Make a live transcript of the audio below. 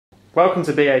Welcome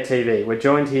to BATV. We're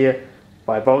joined here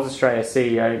by Bowls Australia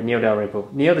CEO Neil Dalrymple.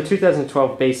 Neil, the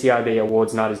 2012 BCiB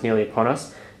Awards Night is nearly upon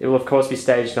us. It will of course be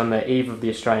staged on the eve of the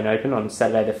Australian Open on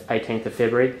Saturday the 18th of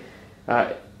February.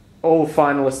 All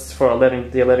finalists for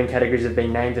the 11 categories have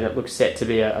been named, and it looks set to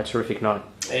be a terrific night.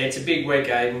 Yeah, it's a big week,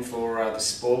 Aidan, for the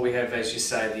sport. We have, as you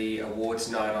say, the awards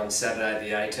night on Saturday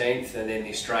the 18th, and then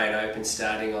the Australian Open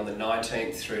starting on the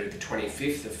 19th through to the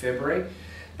 25th of February.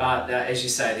 But as you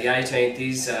say, the 18th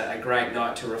is a great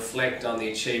night to reflect on the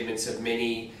achievements of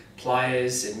many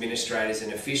players, administrators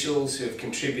and officials who have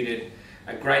contributed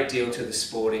a great deal to the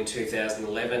sport in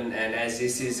 2011. And as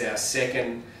this is our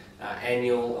second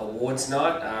annual awards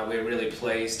night, we're really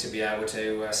pleased to be able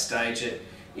to stage it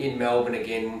in Melbourne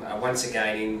again, once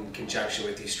again in conjunction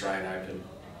with the Australian Open.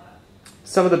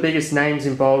 Some of the biggest names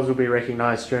in bowls will be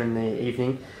recognised during the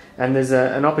evening, and there's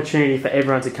an opportunity for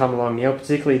everyone to come along, Neil,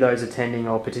 particularly those attending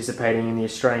or participating in the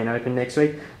Australian Open next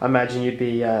week. I imagine you'd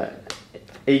be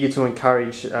eager to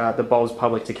encourage the bowls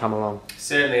public to come along.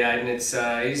 Certainly, Aidan. It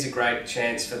is a great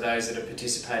chance for those that are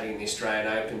participating in the Australian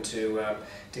Open to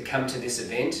come to this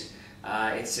event.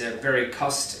 It's very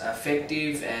cost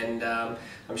effective, and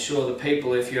I'm sure the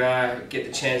people, if you get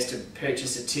the chance to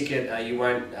purchase a ticket, you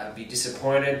won't be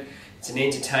disappointed. It's an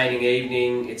entertaining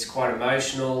evening, it's quite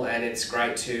emotional, and it's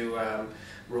great to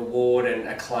reward and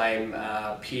acclaim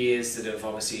peers that have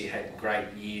obviously had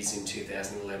great years in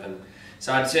 2011.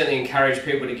 So I'd certainly encourage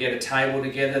people to get a table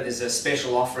together. There's a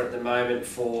special offer at the moment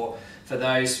for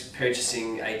those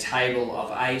purchasing a table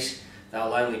of 8.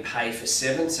 They'll only pay for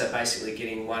 7, so basically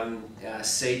getting one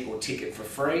seat or ticket for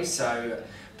free. So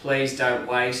please don't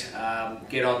wait,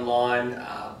 get online,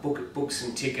 book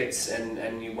some tickets,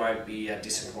 and you won't be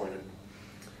disappointed.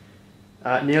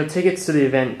 Neil, tickets to the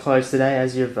event closed today,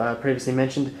 as you've previously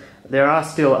mentioned. There are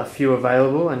still a few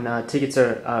available, and tickets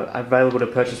are available to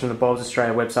purchase from the Bowls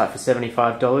Australia website for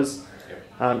 $75.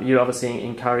 Yep. You obviously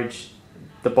encourage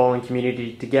the bowling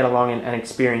community to get along and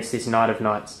experience this night of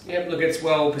nights. Yep, look, it's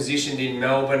well positioned in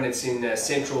Melbourne. It's in a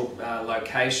central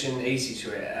location, easy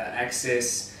to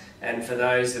access, and for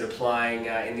those that are playing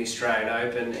in the Australian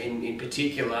Open in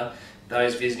particular,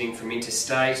 those visiting from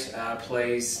interstate,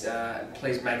 please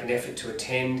make an effort to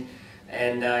attend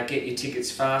and get your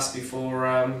tickets fast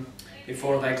before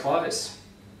they close.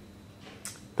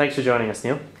 Thanks for joining us,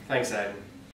 Neil. Thanks, Aidan.